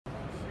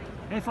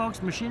Hey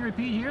folks, Machinery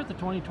Pete here at the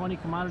 2020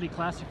 Commodity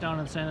Classic down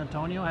in San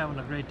Antonio, having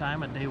a great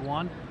time at day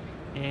one.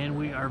 And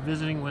we are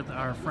visiting with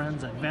our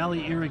friends at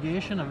Valley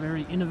Irrigation, a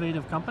very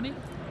innovative company.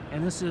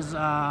 And this is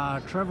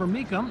Trevor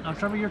Meekum. Now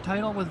Trevor, your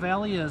title with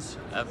Valley is?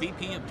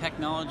 VP of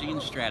Technology and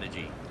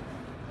Strategy.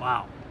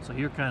 Wow, so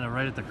you're kind of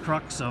right at the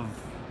crux of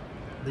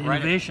the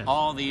innovation.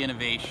 All the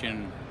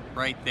innovation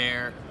right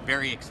there.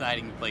 Very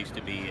exciting place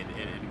to be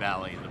in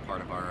Valley as a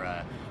part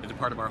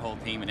of our whole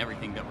team and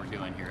everything that we're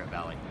doing here at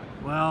Valley.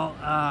 Well,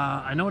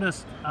 I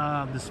noticed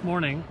this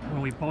morning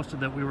when we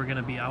posted that we were going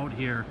to be out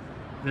here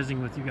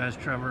visiting with you guys,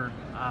 Trevor,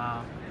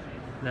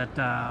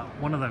 that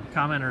one of the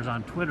commenters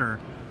on Twitter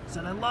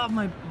said, I love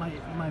my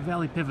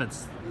Valley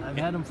pivots. I've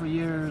had them for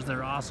years.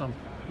 They're awesome.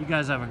 You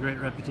guys have a great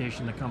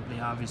reputation, the company,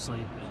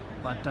 obviously.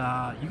 But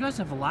you guys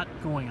have a lot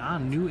going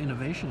on, new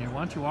innovation here.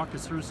 Why don't you walk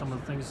us through some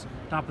of the things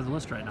top of the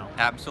list right now?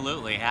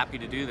 Absolutely. Happy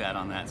to do that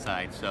on that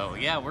side. So,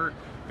 yeah, we're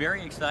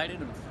very excited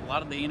with a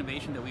lot of the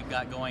innovation that we've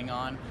got going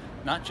on.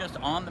 Not just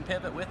on the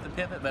pivot, with the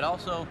pivot, but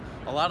also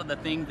a lot of the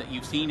things that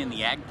you've seen in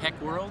the ag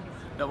tech world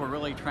that we're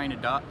really trying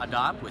to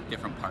adopt with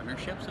different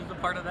partnerships as a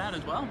part of that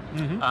as well.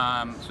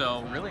 Mm-hmm.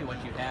 So really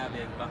what you have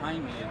is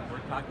behind me is we're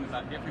talking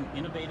about different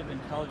innovative,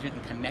 intelligent,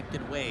 and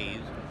connected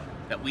ways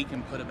that we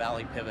can put a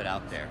Valley pivot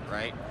out there,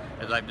 right?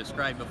 As I've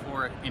described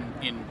before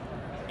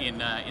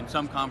in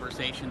some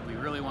conversations, we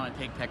really want to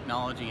take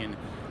technology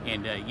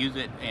and use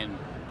it and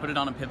put it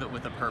on a pivot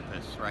with a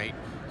purpose, right?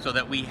 So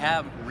that we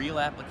have real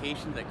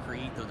applications that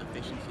create those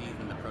efficiencies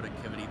and the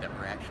productivity that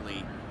we're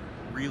actually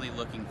really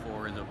looking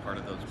for as a part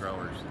of those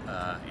growers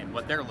and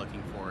what they're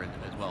looking for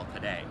as well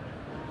today.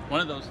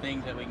 One of those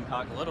things that we can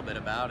talk a little bit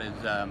about is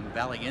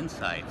Valley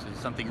Insights. Is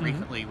something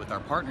recently with our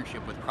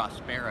partnership with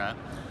Prospera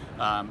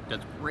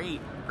does great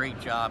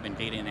job in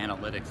data and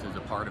analytics as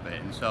a part of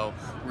it. And so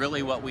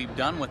really what we've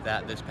done with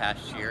that this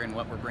past year and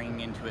what we're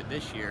bringing into it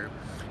this year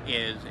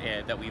is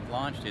that we've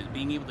launched is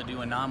being able to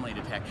do anomaly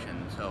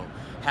detection. So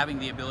having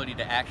the ability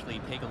to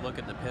actually take a look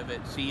at the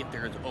pivot, see if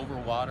there's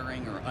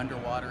overwatering or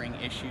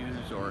underwatering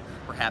issues or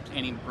perhaps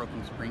any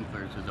broken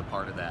sprinklers as a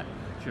part of that.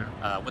 Sure.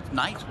 What's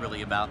nice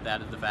really about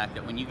that is the fact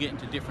that when you get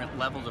into different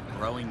levels of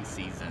growing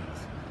seasons,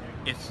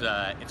 it's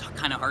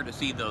kind of hard to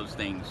see those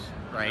things,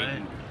 right?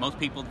 And most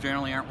people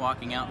generally aren't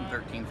walking out in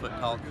 13-foot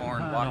tall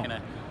corn,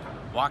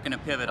 walking a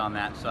pivot on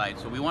that side.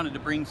 So we wanted to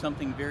bring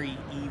something very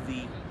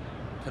easy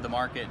to the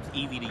market. It's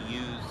easy to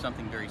use,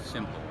 something very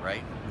simple,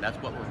 right? And that's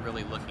what we're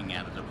really looking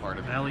at as a part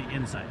of Valley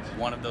Insights.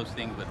 One of those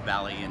things with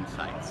Valley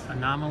Insights.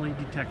 Anomaly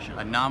detection.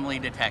 Anomaly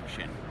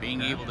detection.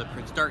 Being able to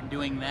start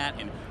doing that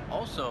and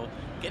also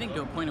getting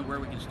to a point of where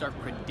we can start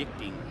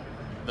predicting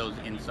those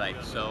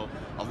insights. So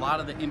a lot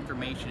of the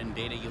information and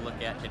data you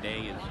look at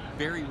today is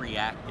very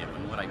reactive,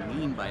 and what I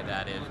mean by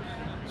that is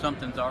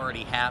something's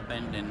already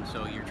happened, and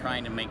so you're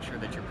trying to make sure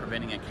that you're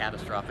preventing a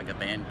catastrophic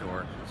event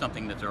or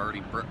something that's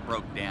already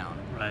broke down.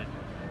 Right.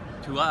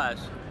 To us,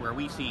 where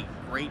we see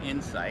great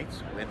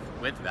insights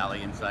with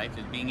Valley Insights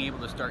is being able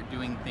to start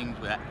doing things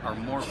that are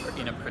more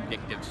in a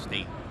predictive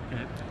state.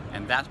 Okay.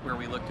 And that's where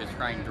we look to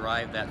try and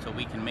drive that so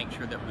we can make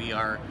sure that we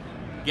are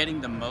getting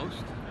the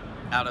most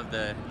out of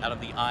the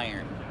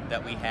iron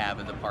that we have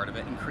as a part of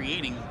it and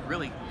creating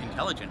really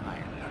intelligent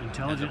iron.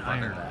 Intelligent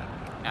iron.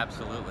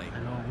 Absolutely. I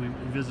know we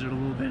visited a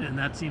little bit, and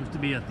that seems to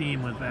be a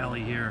theme with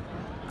Valley here.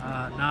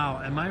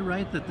 Now, am I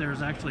right that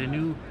there's actually a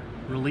new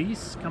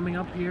release coming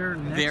up here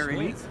next week?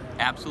 There is.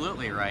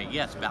 Absolutely right.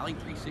 Yes, Valley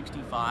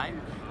 365.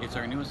 It's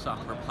our newest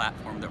software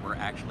platform that we're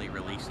actually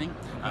releasing.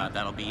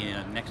 That'll be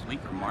next week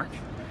or March.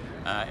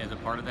 As a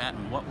part of that,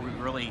 and what we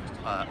really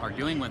are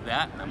doing with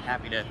that, I'm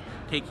happy to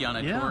take you on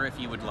a tour if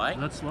you would like.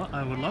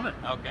 I would love it.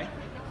 Okay.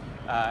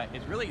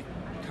 It's really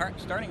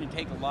starting to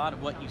take a lot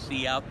of what you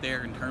see out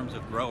there in terms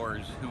of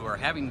growers who are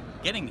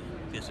getting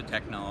this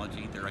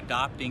technology, they're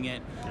adopting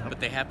it, but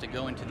they have to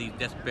go into these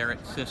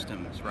disparate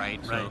systems, right?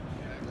 So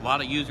a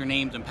lot of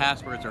usernames and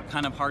passwords are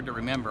kind of hard to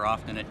remember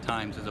often at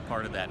times as a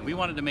part of that. And we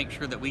wanted to make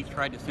sure that we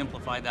tried to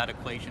simplify that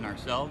equation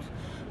ourselves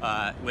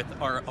with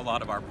a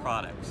lot of our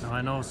products. Now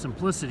I know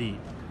simplicity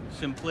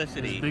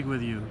is big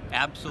with you.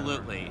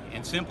 Absolutely.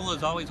 And simple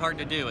is always hard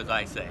to do, as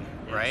I say,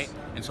 right?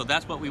 And so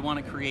that's what we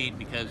want to create,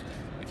 because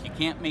if you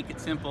can't make it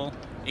simple,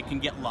 it can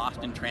get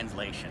lost in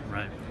translation.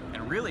 Right.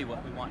 And really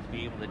what we want to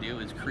be able to do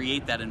is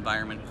create that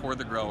environment for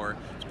the grower,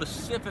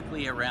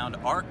 specifically around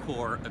our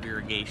core of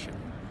irrigation.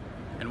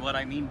 And what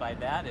I mean by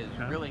that is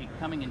really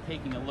coming and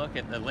taking a look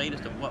at the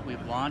latest of what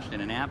we've launched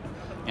in an app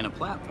and a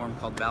platform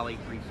called Valley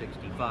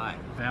 365.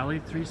 Valley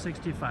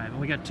 365. And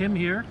we got Tim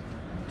here.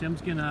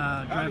 Tim's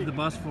gonna drive the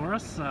bus for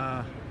us.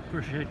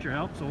 Appreciate your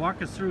help. So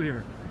walk us through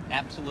here.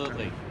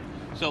 Absolutely.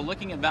 So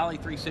looking at Valley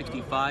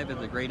 365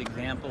 as a great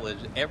example is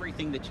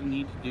everything that you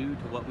need to do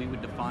to what we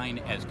would define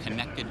as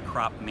connected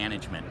crop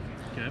management.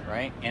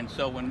 Right? And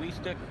so when we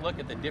look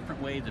at the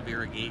different ways of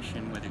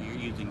irrigation, whether you're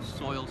using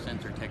soil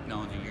sensor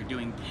technology, you're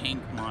doing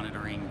tank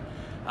monitoring,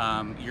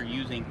 you're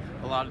using,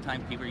 a lot of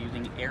times people are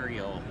using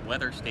aerial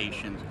weather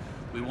stations.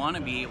 We want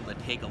to be able to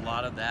take a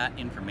lot of that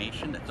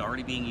information that's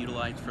already being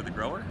utilized for the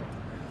grower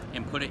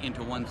and put it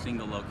into one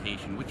single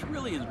location, which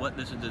really is what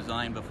this is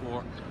designed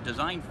for,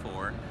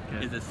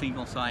 Okay. is a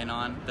single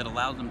sign-on that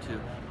allows them to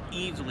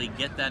easily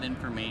get that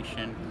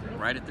information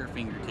right at their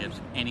fingertips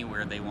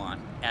anywhere they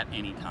want at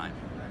any time.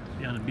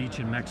 Be on a beach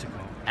in Mexico.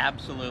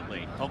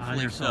 Absolutely.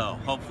 Hopefully so.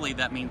 Hopefully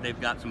that means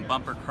they've got some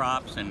bumper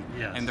crops and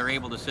Yes. and they're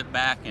able to sit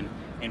back and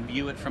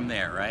view it from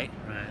there, right?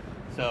 Right.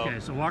 So, okay,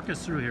 so walk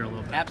us through here a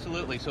little bit.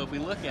 absolutely. So if we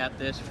look at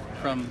this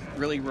from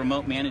really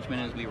remote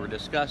management as we were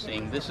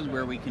discussing, this is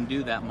where we can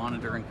do that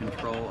monitor and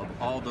control of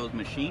all those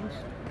machines,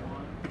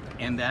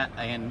 and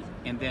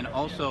then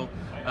also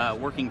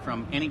working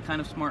from any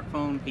kind of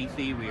smartphone,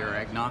 PC. We are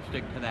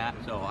agnostic to that,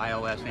 so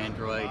iOS,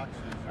 Android,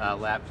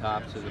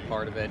 laptops is a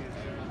part of it.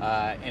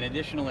 And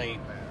additionally,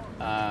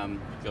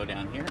 go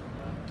down here,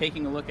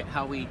 taking a look at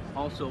how we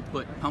also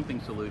put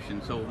pumping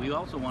solutions. So we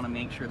also want to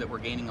make sure that we're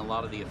gaining a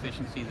lot of the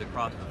efficiencies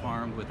across the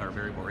farm with our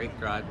variable rate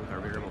drive, with our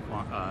variable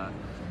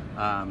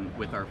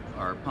with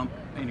our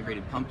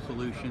integrated pump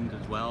solutions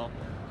as well,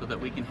 so that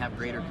we can have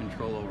greater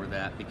control over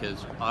that,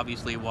 because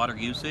obviously water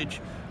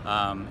usage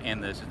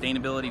and the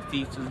sustainability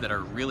pieces that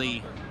are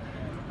really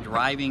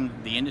driving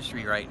the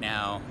industry right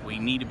now, we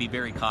need to be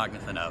very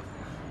cognizant of.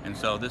 And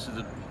so this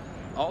is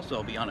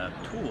also beyond a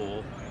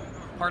tool,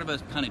 part of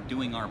us kind of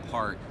doing our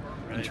part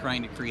in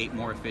trying to create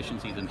more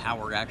efficiencies in how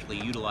we're actually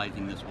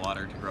utilizing this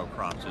water to grow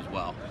crops as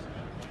well.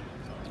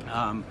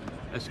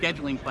 A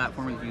scheduling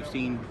platform, as you've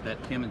seen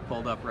that Tim has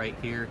pulled up right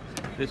here,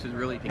 this is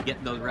really to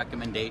get those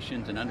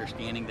recommendations and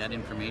understanding that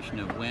information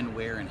of when,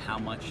 where, and how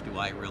much do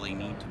I really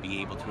need to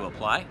be able to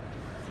apply,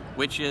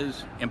 which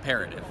is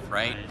imperative,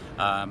 right?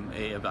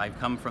 I've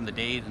come from the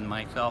days in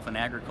myself in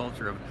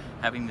agriculture of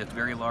having this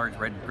very large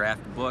red graph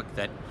book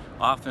that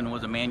often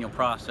was a manual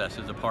process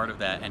as a part of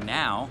that, and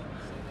now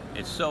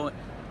it's so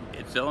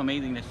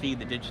amazing to see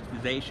the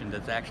digitization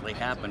that's actually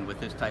happened with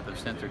this type of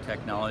sensor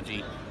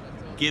technology,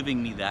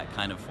 giving me that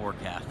kind of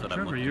forecast that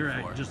I'm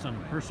looking for. Just on a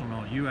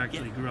personal note, you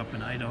actually grew up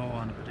in Idaho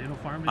on a potato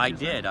farm? I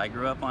did. I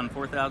grew up on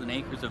 4,000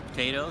 acres of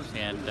potatoes,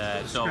 and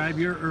describe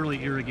your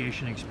early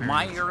irrigation experience.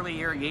 My early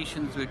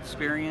irrigation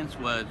experience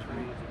was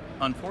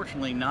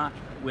unfortunately not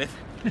with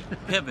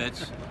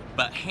pivots,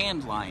 but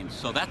hand lines.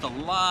 So that's a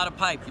lot of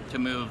pipe to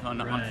move on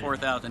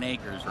 4,000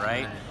 acres,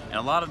 right? And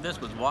a lot of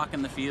this was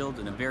walking the fields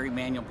in a very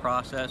manual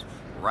process,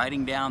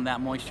 writing down that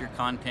moisture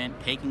content,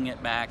 taking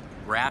it back,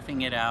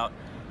 graphing it out,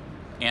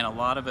 and a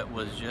lot of it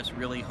was just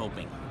really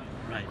hoping,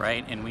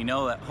 right? And we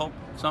know that hope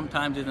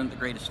sometimes isn't the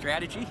greatest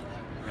strategy,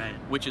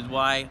 which is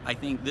why I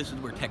think this is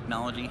where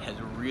technology has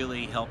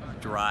really helped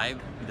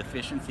drive the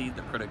efficiencies,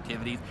 the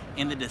productivities,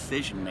 and the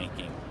decision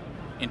making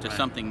into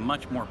something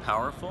much more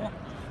powerful,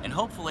 and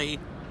hopefully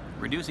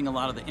reducing a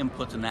lot of the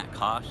inputs and that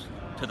cost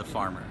to the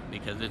farmer,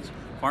 because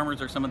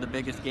farmers are some of the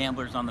biggest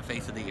gamblers on the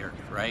face of the earth,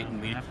 right?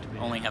 And we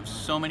only have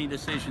so many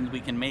decisions we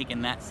can make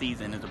in that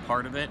season as a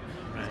part of it.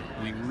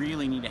 We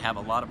really need to have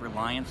a lot of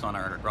reliance on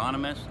our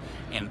agronomists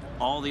and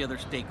all the other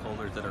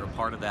stakeholders that are a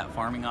part of that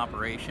farming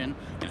operation,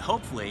 and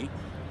hopefully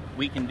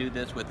we can do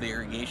this with the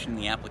irrigation and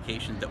the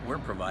applications that we're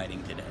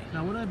providing today.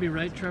 Now, would I be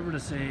right, Trevor, to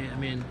say, I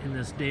mean, in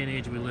this day and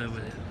age we live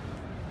with,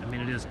 I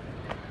mean,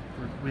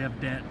 we have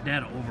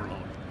data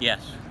overload.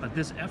 Yes. But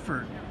this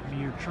effort, I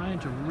mean, you're trying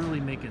to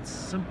really make it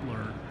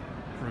simpler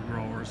for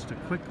growers to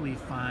quickly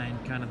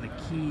find kind of the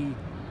key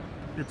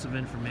bits of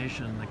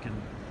information that can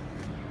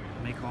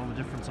make all the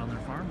difference on their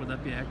farm. Would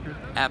that be accurate?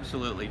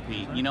 Absolutely,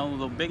 Pete. You know,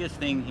 the biggest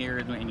thing here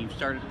is when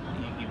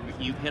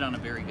you've hit on a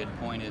very good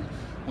point, is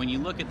when you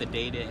look at the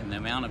data and the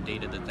amount of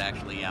data that's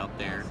actually out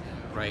there,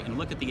 right, and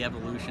look at the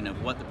evolution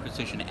of what the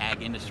precision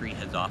ag industry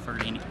has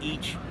offered in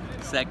each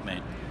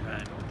segment,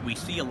 we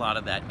see a lot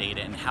of that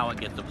data and how it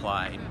gets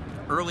applied.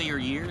 Earlier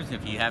years,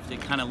 if you have to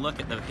kind of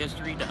look at the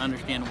history to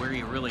understand where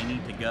you really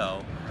need to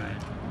go,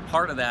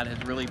 part of that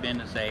has really been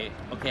to say,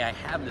 okay, I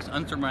have this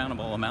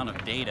unsurmountable amount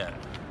of data.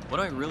 What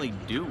do I really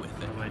do with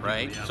it,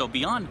 right? So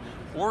beyond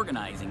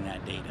organizing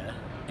that data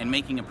and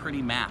making a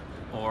pretty map,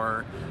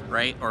 or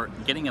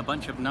getting a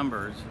bunch of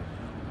numbers,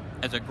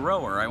 as a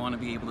grower, I want to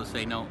be able to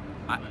say, no,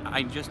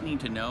 I just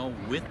need to know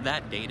with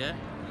that data,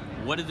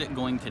 what is it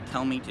going to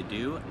tell me to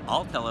do?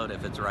 I'll tell it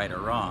if it's right or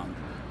wrong,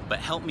 but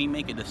help me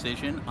make a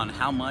decision on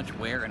how much,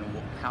 where, and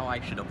how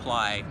I should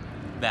apply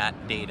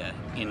that data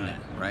in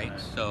that, right?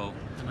 So,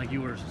 and like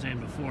you were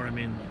saying before, I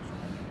mean,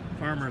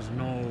 farmers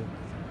know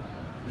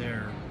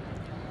their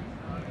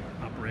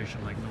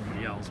operation like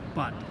nobody else,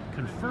 but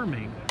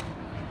confirming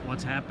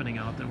what's happening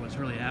out there, what's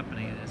really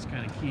happening, is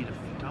kind of key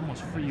to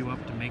almost free you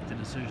up to make the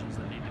decisions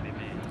that need to be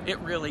made. It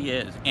really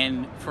is.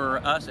 And for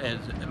us as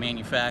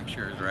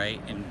manufacturers, right,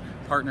 and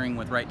partnering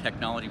with right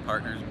technology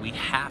partners, we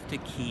have to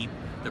keep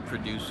the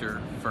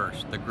producer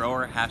first. The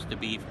grower has to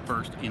be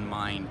first in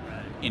mind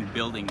in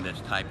building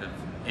this type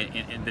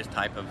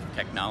of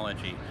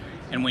technology.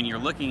 And when you're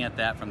looking at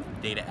that from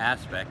the data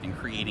aspect and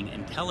creating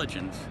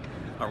intelligence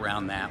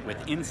around that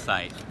with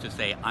insights to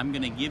say, I'm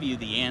going to give you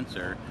the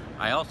answer,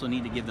 I also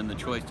need to give them the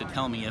choice to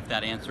tell me if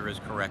that answer is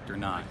correct or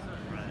not.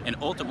 and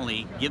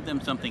ultimately give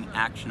them something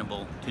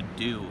actionable to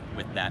do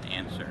with that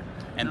answer.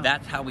 And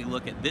that's how we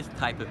look at this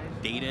type of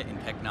data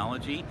and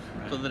technology,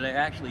 so that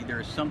actually there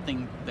is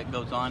something that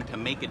goes on to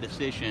make a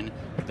decision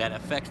that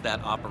affects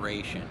that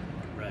operation.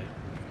 Right.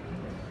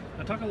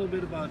 Now talk a little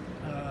bit about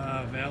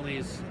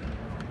Valley's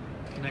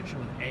connection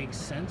with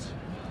AgSense.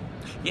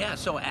 Yeah,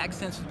 so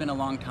AgSense has been a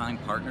long-time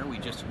partner. We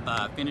just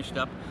finished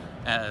up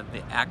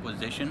the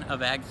acquisition of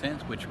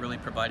AgSense, which really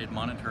provided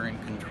monitoring,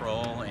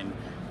 control, and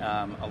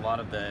a lot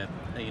of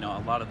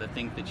the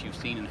things that you've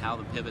seen and how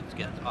the pivots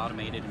get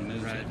automated and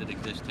moved as it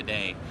exists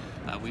today.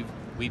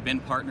 We've been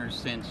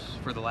partners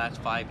for the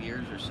last 5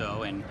 years or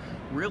so, and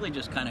really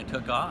just kind of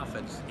took off.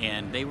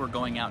 And they were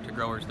going out to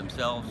growers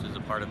themselves as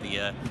a part of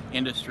the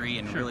industry,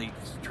 and really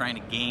trying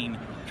to gain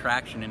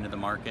traction into the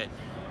market.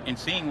 And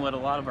seeing what a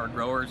lot of our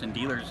growers and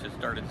dealers have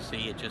started to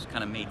see, it just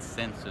kind of made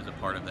sense as a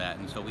part of that.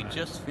 And so we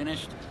just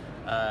finished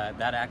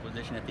that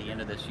acquisition at the end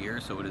of this year,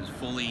 so it is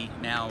fully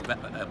now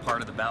a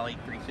part of the Valley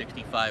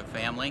 365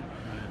 family,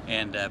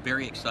 and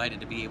very excited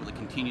to be able to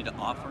continue to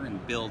offer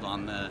and build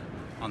on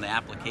the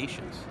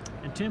applications.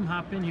 And Tim,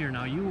 hop in here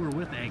now. You were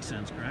with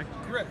AgSense, correct?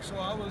 Correct. So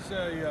I was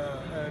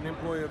an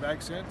employee of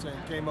AgSense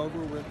and came over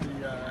with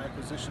the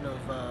acquisition of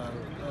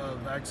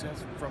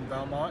AgSense from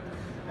Valmont.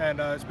 And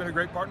it's been a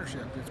great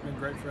partnership. It's been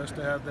great for us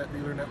to have that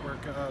dealer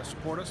network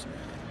support us.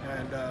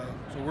 And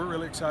so we're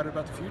really excited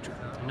about the future.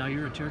 Now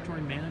you're a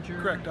territory manager?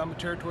 Correct. I'm a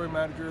territory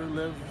manager,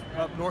 live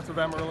up north of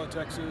Amarillo,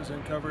 Texas,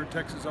 and cover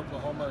Texas,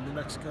 Oklahoma, New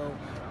Mexico,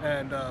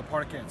 and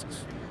part of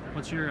Kansas.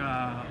 What's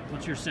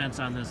your sense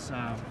on this,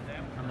 on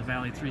the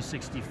Valley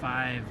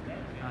 365,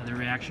 the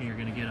reaction you're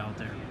going to get out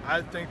there?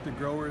 I think the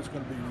grower is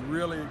going to be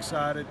really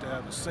excited to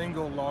have a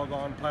single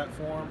log-on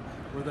platform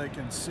where they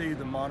can see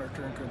the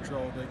monitor and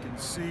control. They can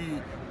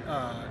see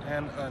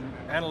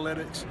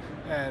analytics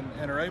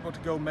and are able to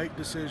go make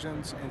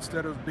decisions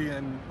instead of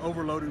being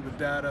overloaded with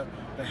data.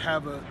 They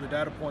have the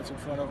data points in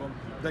front of them.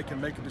 They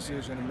can make a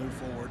decision and move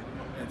forward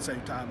and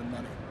save time and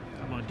money.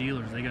 How about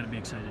dealers? They got to be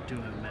excited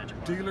too, I imagine.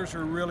 Dealers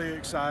are really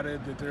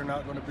excited that they're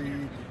not going to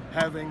be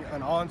having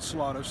an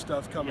onslaught of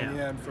stuff coming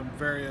in from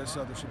various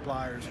other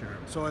suppliers.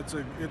 So it's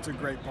a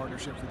great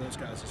partnership for those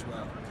guys as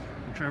well.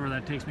 And Trevor,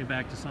 that takes me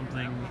back to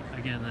something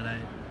again that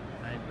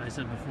I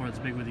said before. It's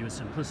big with you, is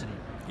simplicity.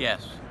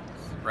 Yes,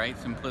 right.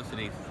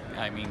 Simplicity.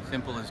 I mean,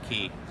 simple is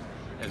key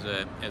as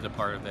a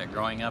part of that.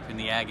 Growing up in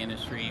the ag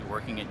industry,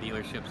 working at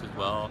dealerships as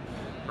well.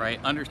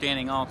 Right,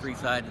 understanding all three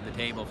sides of the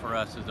table for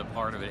us as a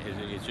part of it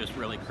is just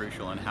really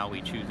crucial in how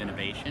we choose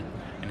innovation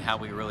and how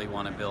we really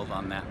want to build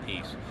on that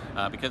piece.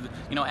 Because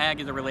ag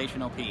is a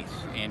relational piece,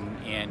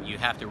 and you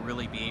have to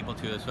really be able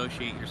to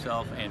associate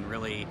yourself and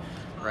really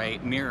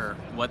mirror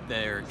what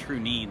their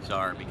true needs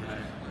are. Because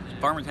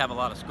farmers have a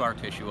lot of scar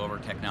tissue over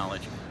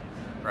technology,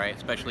 right?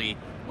 Especially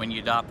when you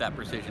adopt that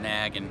precision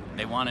ag, and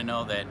they want to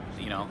know that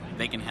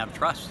they can have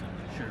trust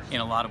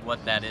in a lot of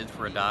what that is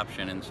for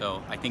adoption. And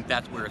so I think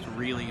that's where it's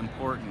really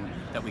important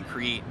that we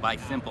create, by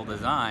simple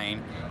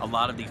design, a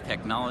lot of these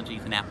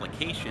technologies and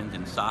applications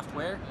and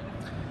software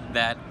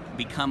that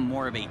become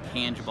more of a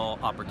tangible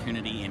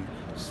opportunity in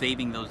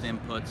saving those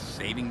inputs,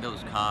 saving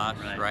those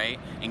costs,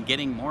 and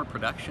getting more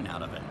production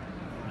out of it.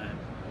 Right.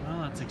 Well,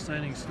 that's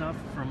exciting stuff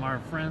from our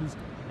friends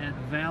at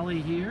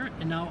Valley here.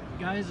 And now,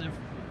 guys, if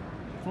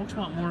folks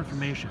want more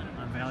information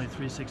on Valley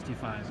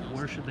 365,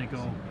 where should they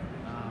go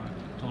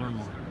to learn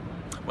more?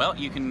 Well,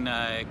 you can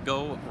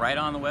go right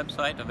on the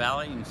website of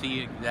Valley and see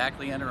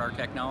exactly under our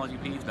technology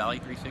piece, Valley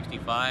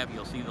 365.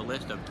 You'll see the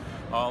list of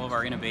all of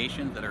our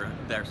innovations that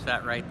are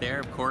set right there.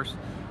 Of course,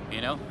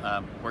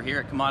 we're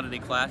here at Commodity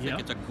Classic.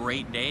 It's a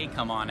great day.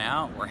 Come on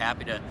out. We're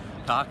happy to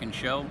talk and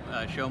show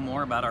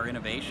more about our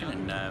innovation,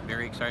 and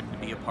very excited to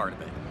be a part of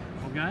it.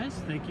 Well, guys,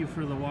 thank you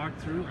for the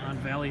walkthrough on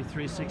Valley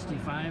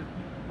 365.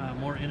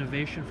 More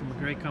innovation from a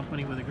great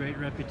company with a great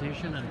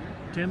reputation. And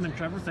Tim and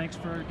Trevor, thanks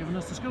for giving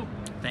us the scoop.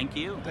 Thank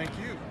you. Thank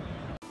you.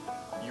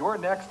 Your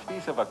next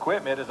piece of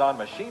equipment is on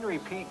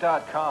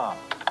MachineryPete.com.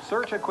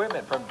 Search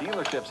equipment from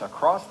dealerships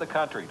across the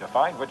country to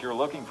find what you're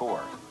looking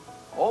for.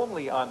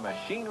 Only on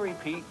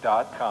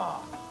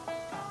MachineryPete.com.